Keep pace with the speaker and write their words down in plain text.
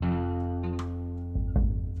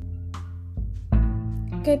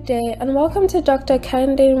Good day, and welcome to Dr.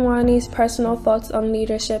 Kehinde Nwani's personal thoughts on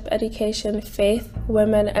leadership, education, faith,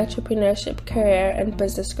 women, entrepreneurship, career, and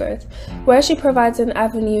business growth, where she provides an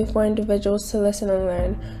avenue for individuals to listen and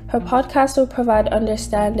learn. Her podcast will provide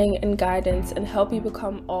understanding and guidance and help you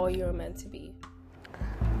become all you're meant to be.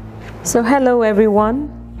 So hello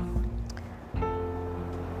everyone.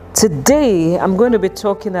 Today I'm going to be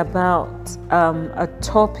talking about a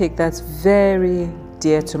topic that's very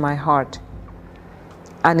dear to my heart.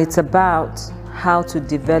 And it's about how to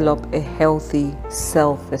develop a healthy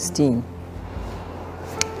self-esteem.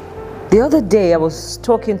 The other day I was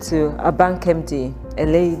talking to a bank MD, a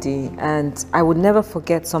lady, and I would never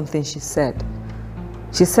forget something she said.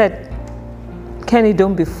 She said, "Kenny,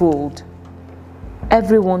 don't be fooled.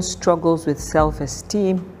 Everyone struggles with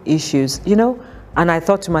self-esteem issues, you know?" And I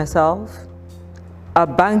thought to myself, a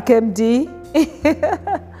bank MD?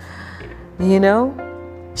 You know?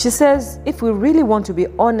 She says, if we really want to be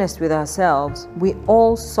honest with ourselves, we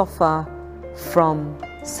all suffer from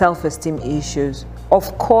self-esteem issues.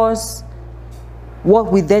 Of course, what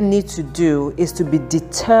we then need to do is to be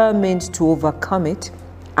determined to overcome it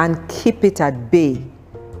and keep it at bay.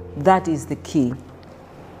 That is the key.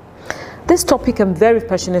 This topic I'm very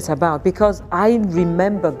passionate about because I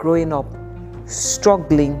remember growing up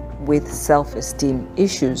struggling with self-esteem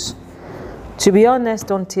issues. To be honest,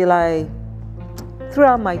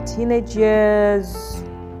 throughout my teenage years,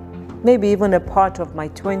 maybe even a part of my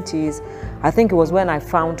 20s, I think it was when I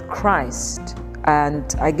found Christ,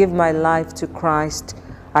 and I gave my life to Christ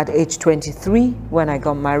at age 23 when I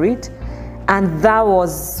got married, and that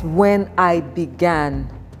was when I began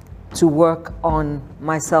to work on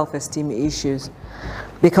my self-esteem issues,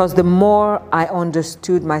 because the more I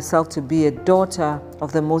understood myself to be a daughter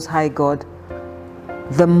of the Most High God,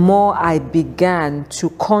 the more I began to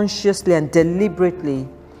consciously and deliberately,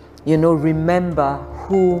 remember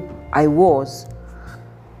who I was,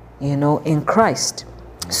 in Christ.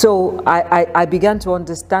 So I began to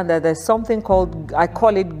understand that there's something called, I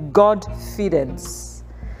call it Godfidence,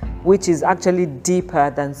 which is actually deeper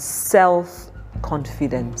than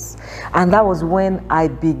self-confidence. And that was when I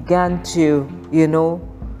began to,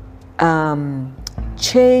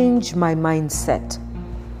 change my mindset.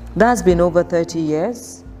 That's been over 30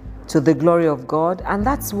 years to the glory of God. And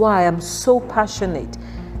that's why I'm so passionate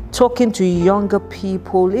talking to younger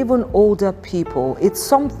people, even older people. It's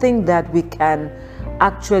something that we can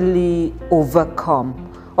actually overcome.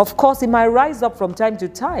 Of course, it might rise up from time to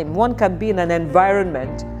time. One can be in an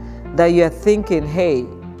environment that you're thinking, hey,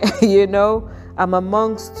 I'm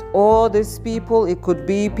amongst all these people. It could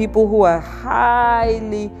be people who are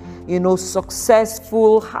highly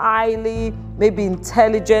successful, highly, maybe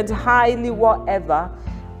intelligent, highly whatever,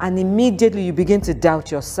 and immediately you begin to doubt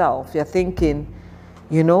yourself. You're thinking,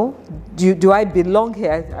 do I belong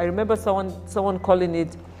here? I remember someone calling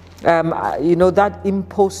it, that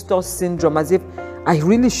imposter syndrome, as if I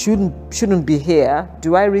really shouldn't be here.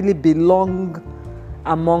 Do I really belong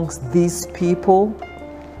amongst these people?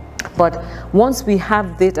 But once we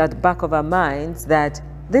have it at the back of our minds that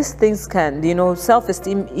these things can,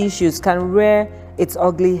 self-esteem issues can rear its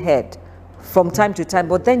ugly head from time to time,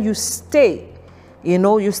 but then you stay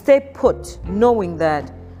put, knowing that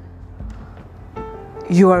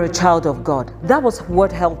you are a child of God. That was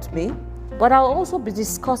what helped me. But I'll also be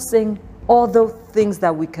discussing other things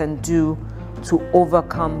that we can do to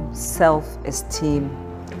overcome self-esteem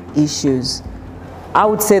issues. I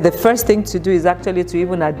would say the first thing to do is actually to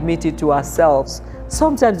even admit it to ourselves.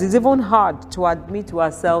 Sometimes it's even hard to admit to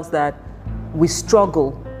ourselves that we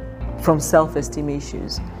struggle from self-esteem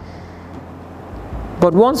issues.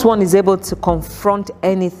 But once one is able to confront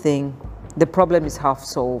anything, the problem is half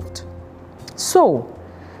solved. So,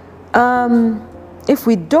 if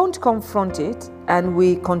we don't confront it and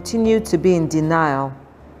we continue to be in denial,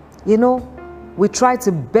 we try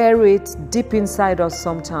to bury it deep inside us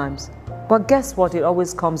sometimes. But guess what? It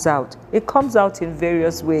always comes out. It comes out in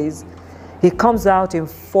various ways. It comes out in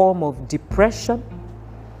form of depression.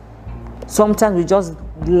 Sometimes we just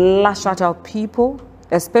lash at our people,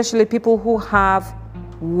 especially people who have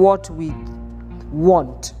what we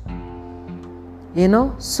want.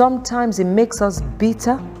 Sometimes it makes us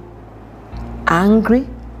bitter, angry.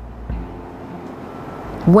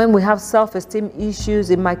 When we have self-esteem issues,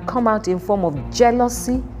 it might come out in form of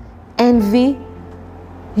jealousy, envy,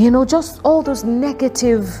 just all those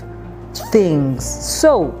negative things.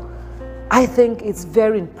 So I think it's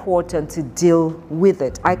very important to deal with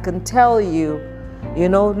it. I can tell you,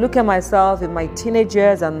 look at myself in my teenage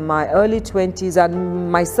years and my early 20s and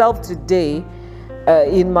myself today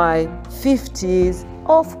in my 50s.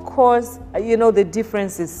 Of course, the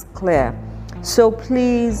difference is clear. So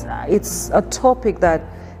please, it's a topic that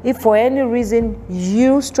if for any reason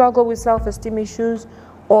you struggle with self-esteem issues,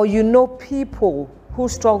 or you know people who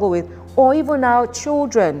struggle with, or even our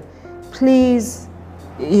children, please,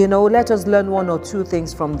 let us learn one or two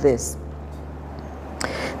things from this.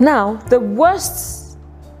 Now, the worst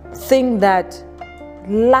thing that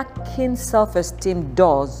lacking self-esteem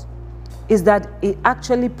does is that it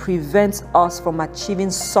actually prevents us from achieving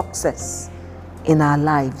success in our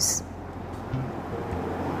lives.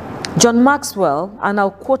 John Maxwell, and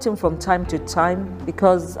I'll quote him from time to time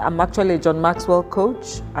because I'm actually a John Maxwell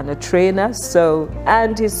coach and a trainer,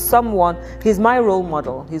 and he's my role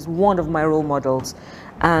model. He's one of my role models.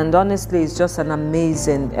 And honestly, he's just an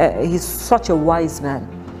amazing, he's such a wise man.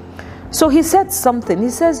 So he said something. He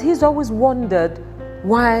says he's always wondered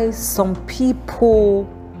why some people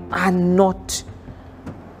are not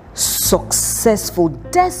successful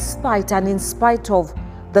despite and in spite of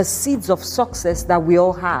the seeds of success that we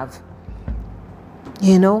all have,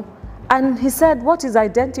 and he said what is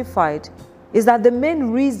identified is that the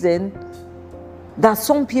main reason that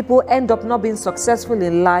some people end up not being successful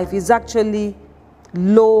in life is actually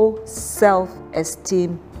low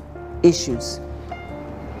self-esteem issues.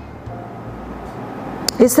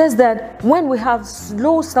 He says that when we have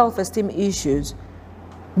low self-esteem issues,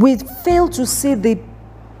 we fail to see the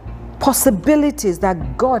possibilities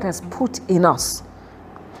that God has put in us.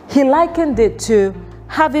 He likened it to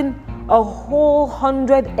having a whole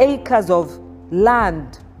 100 acres of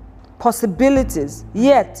land, possibilities,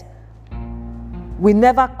 yet we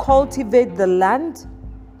never cultivate the land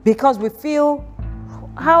because we feel,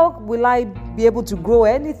 how will I be able to grow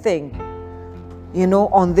anything,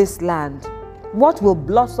 on this land? What will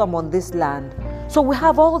blossom on this land? So we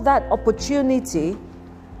have all that opportunity,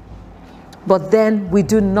 but then we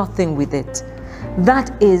do nothing with it.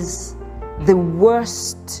 That is the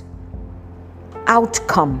worst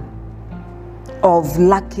outcome of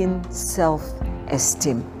lacking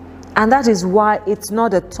self-esteem. And that is why it's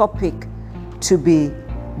not a topic to be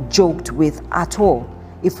joked with at all.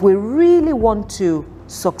 If we really want to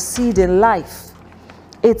succeed in life,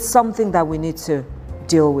 it's something that we need to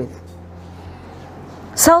deal with.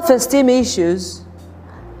 Self-esteem issues,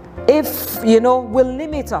 will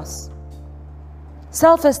limit us.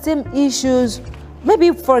 Self-esteem issues,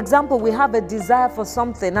 maybe for example, we have a desire for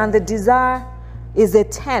something and the desire is a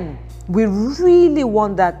 10. We really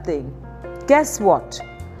want that thing. Guess what?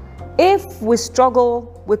 If we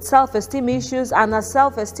struggle with self-esteem issues and our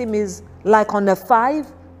self-esteem is like on a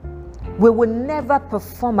 5, we will never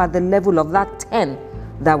perform at the level of that 10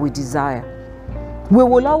 that we desire. We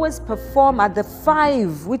will always perform at the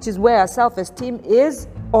 5, which is where our self-esteem is,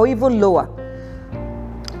 or even lower.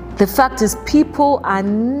 The fact is, people are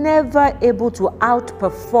never able to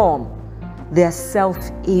outperform their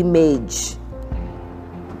self-image.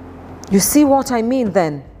 You see what I mean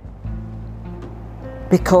then?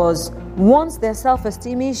 Because once their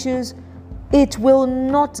self-esteem issues, it will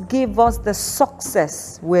not give us the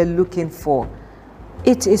success we're looking for.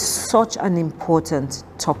 It is such an important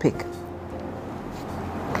topic.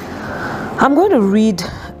 I'm going to read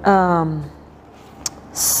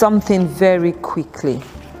something very quickly.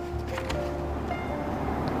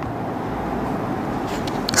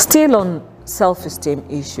 Still on self-esteem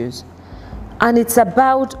issues. And it's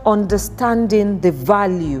about understanding the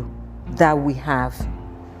value that we have.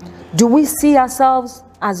 Do we see ourselves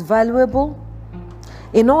as valuable?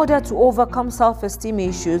 In order to overcome self-esteem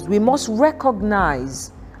issues, we must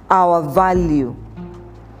recognize our value.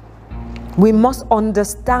 We must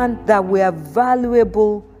understand that we are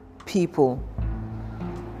valuable people.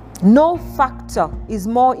 No factor is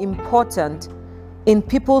more important in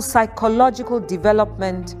people's psychological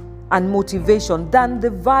development and motivation than the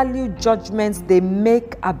value judgments they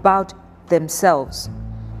make about themselves.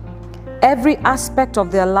 Every aspect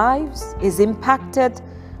of their lives is impacted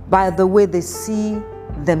by the way they see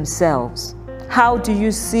themselves. How do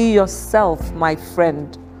you see yourself, my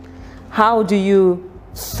friend? How do you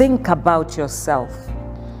think about yourself?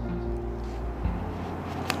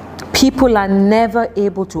 People are never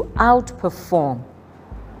able to outperform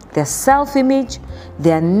their self-image.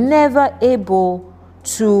 They are never able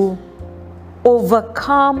to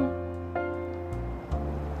overcome,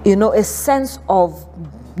 a sense of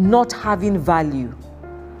not having value.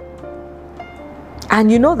 And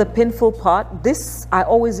the painful part, this I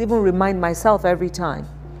always even remind myself every time.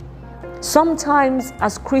 Sometimes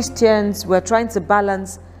as Christians, we're trying to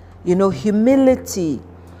balance, humility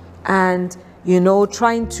and,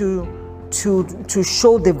 trying to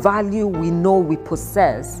show the value we know we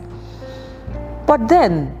possess. But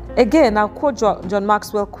then, again, I'll quote John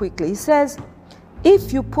Maxwell quickly. He says,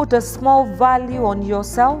 If you put a small value on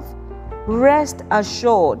yourself, rest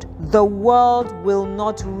assured the world will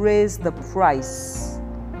not raise the price.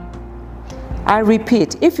 I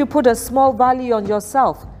repeat, if you put a small value on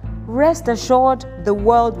yourself, rest assured the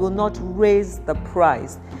world will not raise the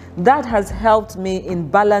price. That has helped me in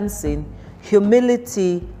balancing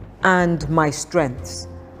humility and my strengths.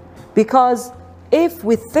 Because if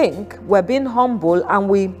we think we're being humble and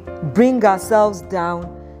we bring ourselves down,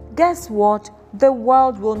 guess what? The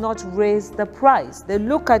world will not raise the price. They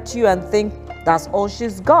look at you and think that's all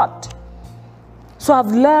she's got. So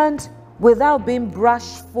I've learned, without being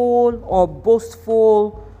bashful or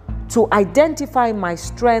boastful, to identify my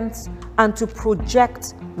strengths and to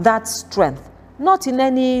project that strength. Not in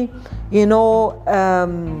any, not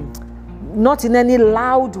in any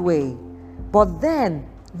loud way. But then,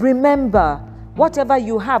 remember, whatever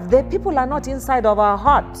you have, the people are not inside of our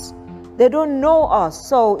hearts. They don't know us,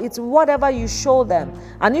 so it's whatever you show them.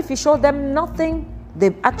 And if you show them nothing,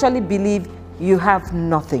 they actually believe you have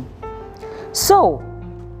nothing. So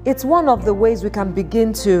it's one of the ways we can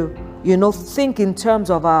begin to, think in terms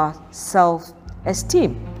of our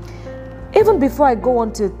self-esteem. Even before I go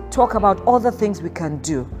on to talk about other things we can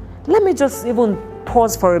do, let me just even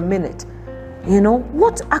pause for a minute.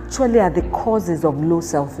 What actually are the causes of low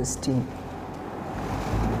self-esteem?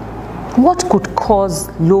 What could cause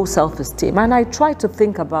low self-esteem? And I tried to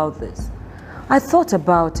think about this. I thought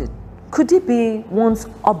about it. Could it be one's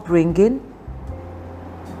upbringing?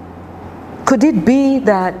 Could it be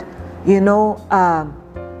that,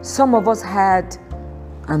 some of us had,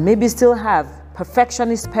 and maybe still have,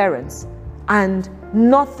 perfectionist parents, and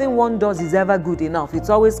nothing one does is ever good enough. It's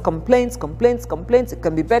always complaints, complaints, complaints. It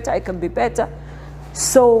can be better, it can be better.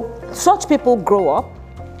 So such people grow up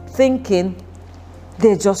thinking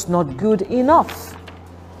they're just not good enough.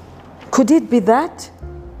 Could it be that?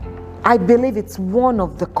 I believe it's one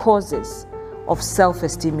of the causes of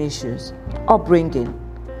self-esteem issues. Upbringing.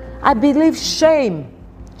 I believe shame.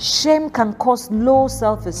 Shame can cause low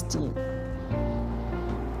self-esteem.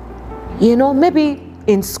 Maybe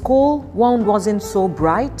in school, one wasn't so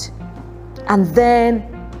bright, and then,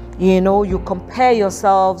 you compare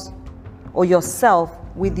yourselves or yourself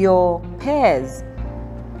with your peers.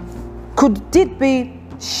 Could it be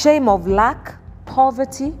shame of lack,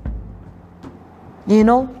 poverty?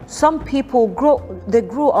 Some people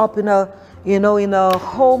grew up in a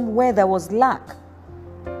home where there was lack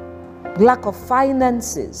of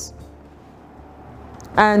finances.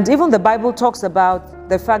 And even the Bible talks about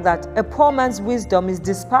the fact that a poor man's wisdom is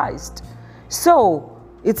despised. So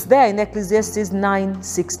it's there in Ecclesiastes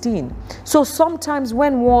 9:16. So sometimes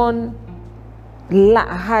when one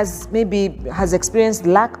has experienced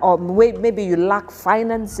lack, or maybe you lack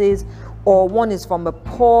finances, or one is from a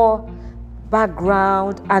poor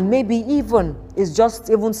background and maybe even is just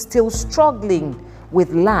even still struggling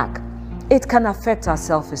with lack, it can affect our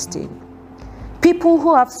self-esteem. People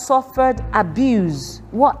who have suffered abuse,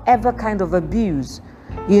 whatever kind of abuse,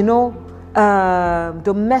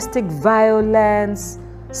 domestic violence,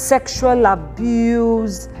 sexual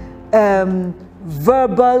abuse,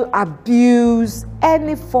 verbal abuse,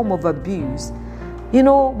 any form of abuse,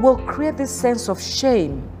 will create this sense of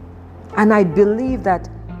shame. And I believe that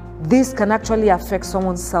this can actually affect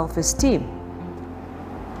someone's self-esteem.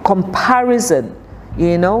 Comparison,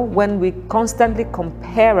 when we constantly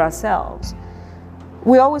compare ourselves,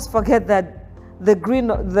 we always forget that the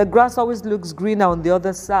grass always looks greener on the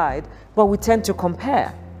other side, but we tend to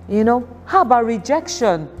compare. How about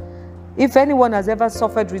rejection? If anyone has ever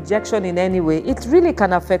suffered rejection in any way, it really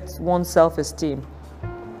can affect one's self-esteem.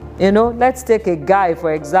 Let's take a guy,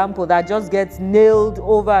 for example, that just gets nailed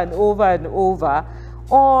over and over and over,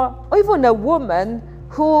 or even a woman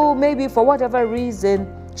who maybe for whatever reason,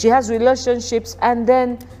 she has relationships and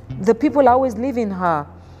then the people are always leaving her.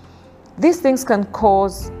 These things can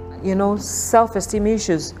cause, self-esteem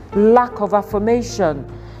issues, lack of affirmation.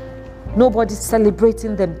 Nobody's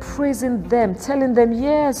celebrating them, praising them, telling them,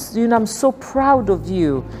 yes, I'm so proud of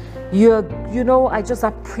you. I just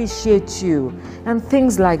appreciate you, and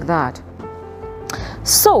things like that.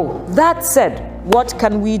 So, that said, what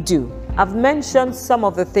can we do? I've mentioned some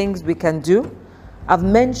of the things we can do. I've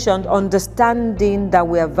mentioned understanding that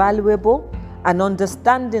we are valuable, and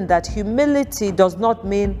understanding that humility does not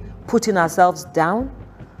mean putting ourselves down.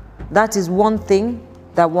 That is one thing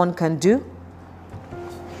that one can do.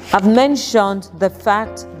 I've mentioned the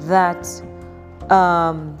fact that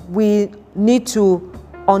we need to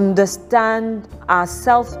understand our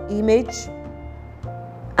self-image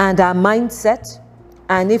and our mindset.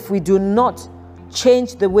 And if we do not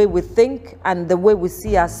change the way we think and the way we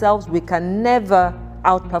see ourselves, we can never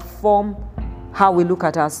outperform how we look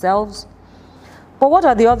at ourselves. But what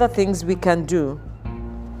are the other things we can do?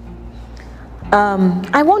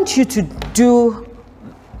 I want you to do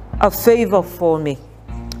a favor for me.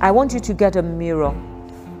 I want you to get a mirror.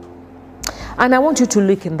 And I want you to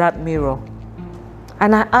look in that mirror.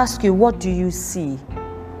 And I ask you, what do you see?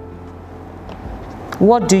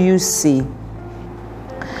 What do you see?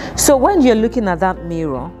 So when you're looking at that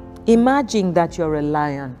mirror, imagine that you're a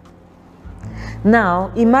lion.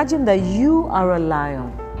 Now, imagine that you are a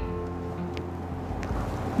lion.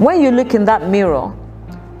 When you look in that mirror,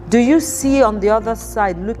 do you see on the other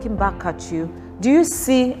side, looking back at you, do you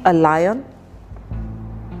see a lion?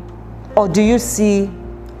 Or do you see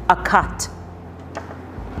a cat?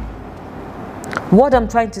 What I'm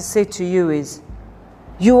trying to say to you is,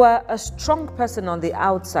 you are a strong person on the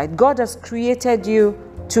outside. God has created you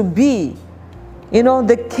to be,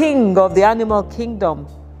 the king of the animal kingdom.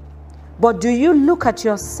 But do you look at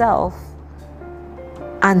yourself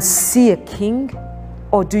and see a king?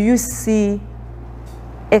 Or do you see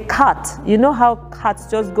a cat? You know how cats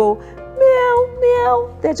just go meow,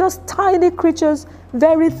 meow? They're just tiny creatures,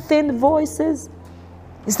 very thin voices.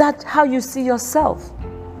 Is that how you see yourself?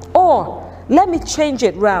 Or, let me change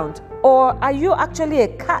it round. Or are you actually a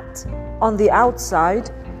cat on the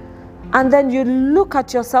outside, and then you look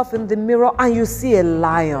at yourself in the mirror and you see a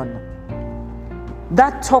lion?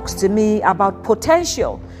 That talks to me about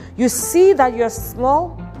potential. You see that you're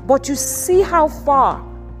small, but you see how far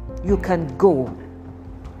you can go.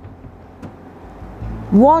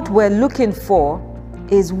 What we're looking for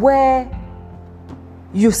is where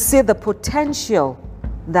you see the potential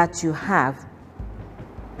that you have,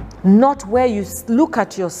 not where you look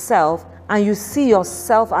at yourself and you see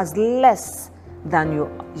yourself as less than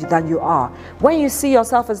you are. When you see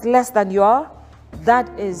yourself as less than you are,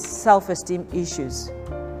 that is self-esteem issues.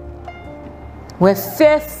 We're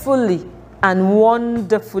fearfully and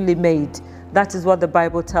wonderfully made. That is what the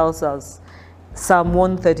Bible tells us. Psalm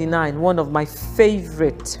 139, one of my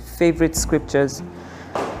favorite scriptures.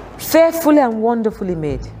 Fearfully and wonderfully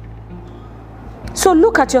made. So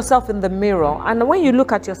look at yourself in the mirror, and when you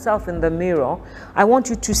look at yourself in the mirror, I want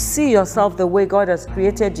you to see yourself the way God has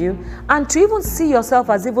created you, and to even see yourself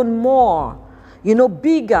as even more,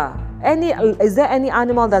 bigger. Is there any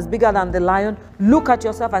animal that's bigger than the lion? Look at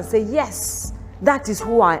yourself and say, yes, that is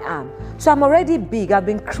who I am. So I'm already big. I've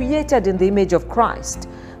been created in the image of Christ,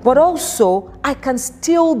 but also I can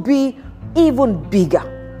still be even bigger.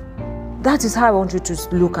 That is how I want you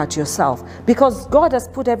to look at yourself, because God has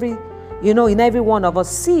put in every one of us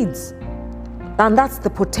seeds, and that's the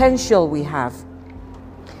potential we have.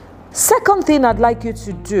 Second thing I'd like you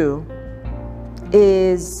to do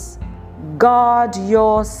is guard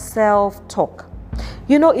your self-talk.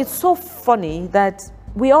 It's so funny that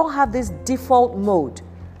we all have this default mode,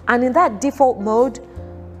 and in that default mode,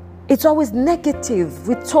 it's always negative.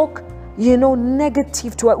 We talk,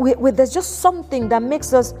 negative to it. There's just something that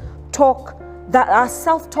makes us talk, that our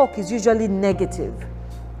self-talk is usually negative.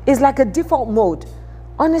 It's like a default mode.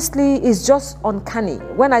 Honestly, it's just uncanny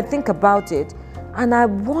when I think about it, and I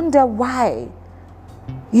wonder why.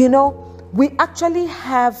 We actually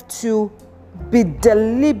have to be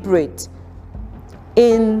deliberate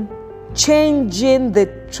in changing the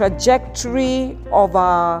trajectory of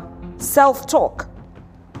our self-talk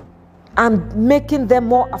and making them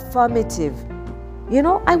more affirmative.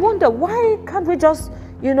 I wonder, why can't we just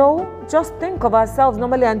think of ourselves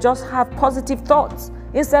normally and just have positive thoughts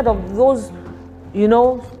instead of those,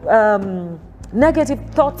 negative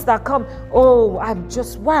thoughts that come. Oh,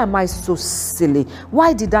 why am I so silly?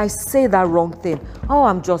 Why did I say that wrong thing? Oh,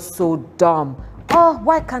 I'm just so dumb. Oh,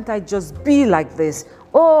 why can't I just be like this?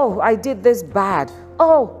 Oh, I did this bad.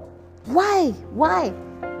 Oh, why?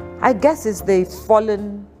 I guess it's the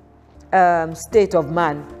fallen state of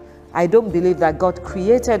man. I don't believe that God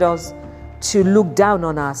created us to look down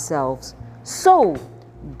on ourselves. So,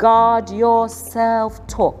 guard your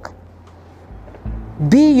self-talk.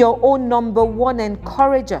 Be your own number one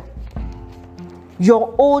encourager,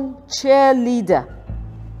 your own cheerleader.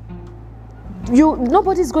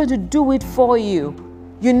 Nobody's going to do it for you.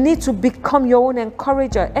 You need to become your own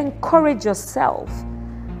encourager. Encourage yourself.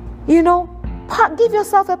 Give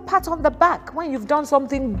yourself a pat on the back when you've done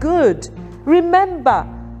something good. Remember,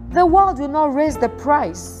 the world will not raise the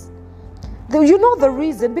price. You know the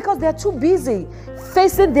reason? Because they're too busy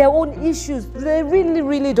facing their own issues. They really,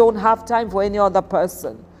 really don't have time for any other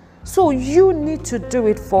person. So you need to do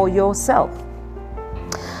it for yourself.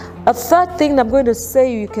 A third thing I'm going to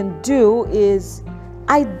say you can do is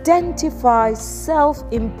identify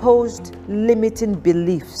self-imposed limiting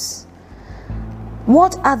beliefs.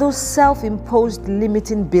 What are those self-imposed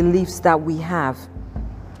limiting beliefs that we have?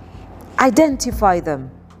 Identify them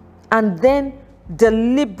and then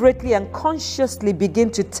deliberately and consciously begin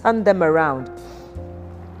to turn them around.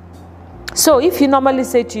 So if you normally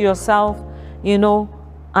say to yourself,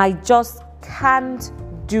 I just can't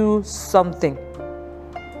do something,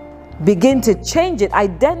 begin to change it.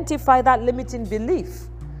 Identify that limiting belief,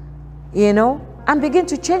 and begin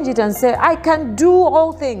to change it and say, I can do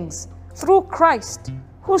all things through Christ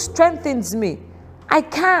who strengthens me. I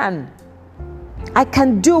can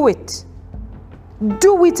do it.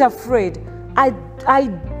 Do it afraid. I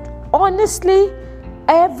honestly,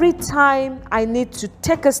 every time I need to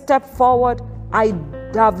take a step forward, I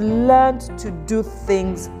have learned to do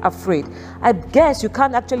things afraid. I guess you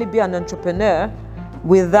can't actually be an entrepreneur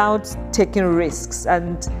without taking risks.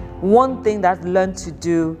 And one thing that I've learned to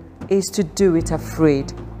do is to do it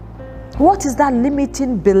afraid. What is that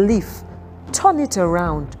limiting belief? Turn it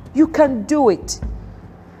around. You can do it.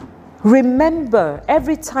 Remember,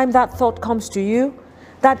 every time that thought comes to you,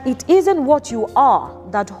 that it isn't what you are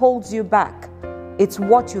that holds you back. It's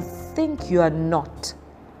what you think you are not.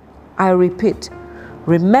 I repeat,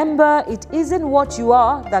 remember, it isn't what you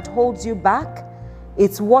are that holds you back.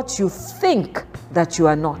 It's what you think that you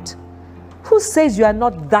are not. Who says you are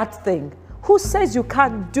not that thing? Who says you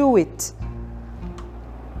can't do it?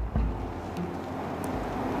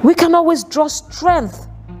 We can always draw strength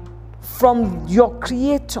from your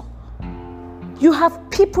Creator. You have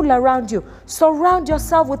people around you. Surround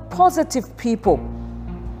yourself with positive people.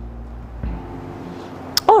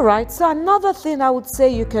 All right, so another thing I would say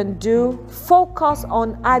you can do, focus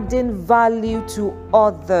on adding value to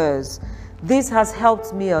others. This has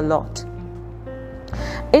helped me a lot.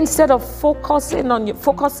 Instead of focusing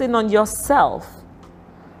on yourself,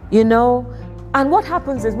 and what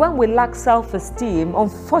happens is when we lack self-esteem,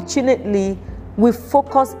 unfortunately, we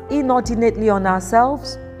focus inordinately on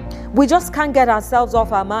ourselves. We just can't get ourselves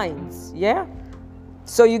off our minds, yeah?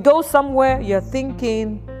 So you go somewhere, you're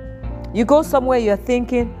thinking,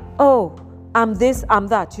 oh, I'm this, I'm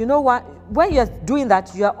that. You know what? When you're doing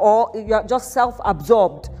that, you're just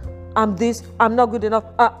self-absorbed. I'm this, I'm not good enough.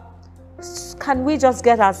 Can we just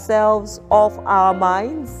get ourselves off our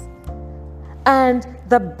minds? And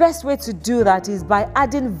the best way to do that is by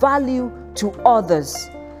adding value to others.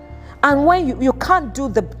 And when you can't do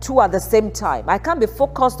the two at the same time. I can't be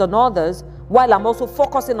focused on others while I'm also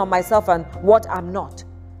focusing on myself and what I'm not.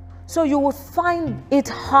 So you will find it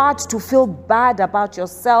hard to feel bad about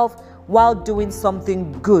yourself while doing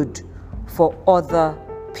something good for other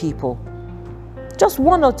people. Just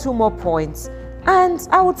one or two more points. And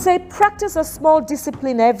I would say practice a small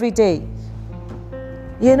discipline every day.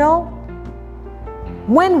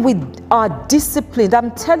 When we are disciplined, I'm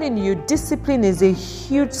telling you, discipline is a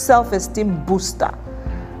huge self-esteem booster.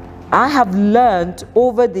 I have learned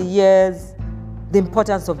over the years the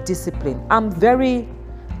importance of discipline. I'm very,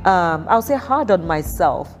 I'll say hard on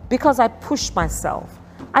myself because I push myself.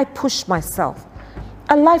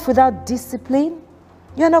 A life without discipline,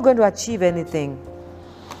 you're not going to achieve anything.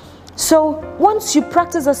 So once you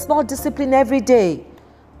practice a small discipline every day,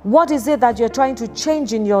 what is it that you're trying to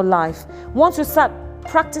change in your life? Once you start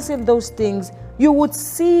practicing those things, you would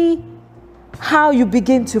see how you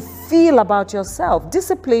begin to feel about yourself.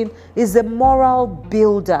 Discipline is a moral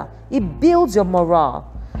builder. It builds your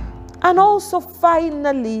morale. And also,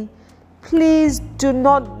 finally, please do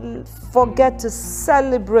not forget to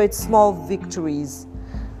celebrate small victories.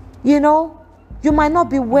 You might not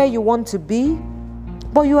be where you want to be,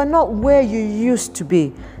 but you are not where you used to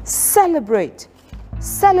be. Celebrate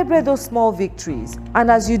those small victories. And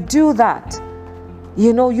as you do that,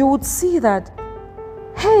 you would see that,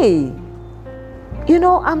 hey,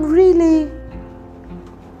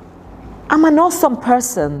 I'm an awesome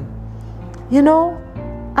person.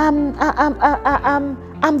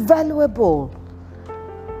 I'm valuable.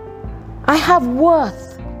 I have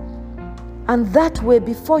worth. And that way,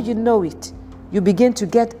 before you know it, you begin to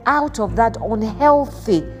get out of that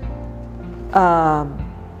unhealthy,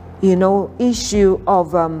 issue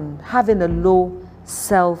of having a low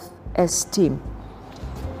self-esteem.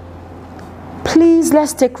 Please,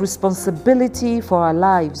 let's take responsibility for our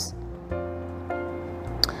lives.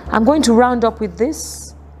 I'm going to round up with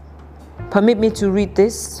this. Permit me to read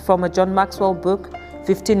this from a John Maxwell book,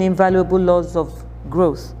 15 Invaluable Laws of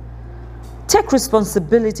Growth. Take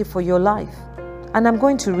responsibility for your life. And I'm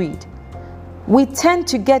going to read. We tend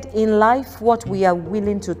to get in life what we are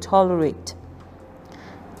willing to tolerate.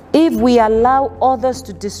 If we allow others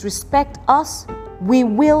to disrespect us, we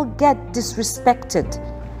will get disrespected.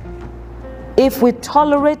 If we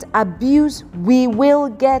tolerate abuse, we will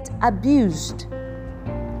get abused.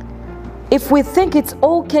 If we think it's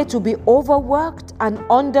okay to be overworked and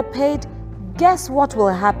underpaid, guess what will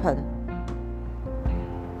happen?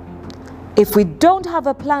 If we don't have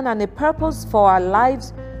a plan and a purpose for our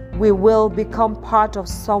lives, we will become part of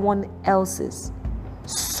someone else's.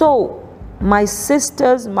 So, my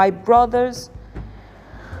sisters, my brothers,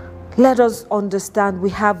 let us understand we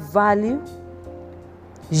have value.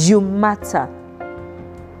 You matter.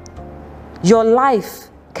 Your life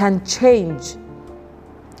can change.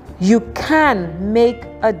 You can make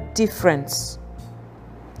a difference.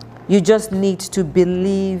 You just need to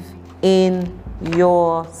believe in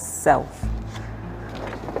yourself.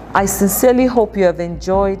 I sincerely hope you have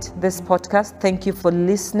enjoyed this podcast. Thank you for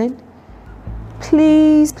listening.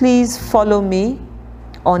 Please follow me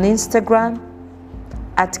on Instagram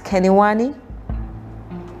at Kenywani.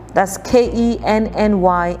 That's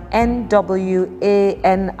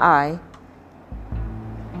KENNYNWANI.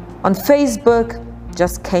 On Facebook,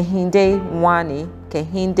 just Kehinde Nwani.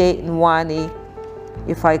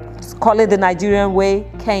 If I call it the Nigerian way,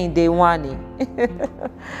 Kehinde Nwani.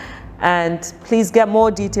 And please get more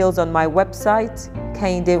details on my website,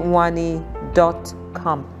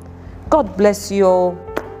 kehindenwani.com. God bless you all.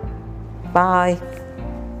 Bye.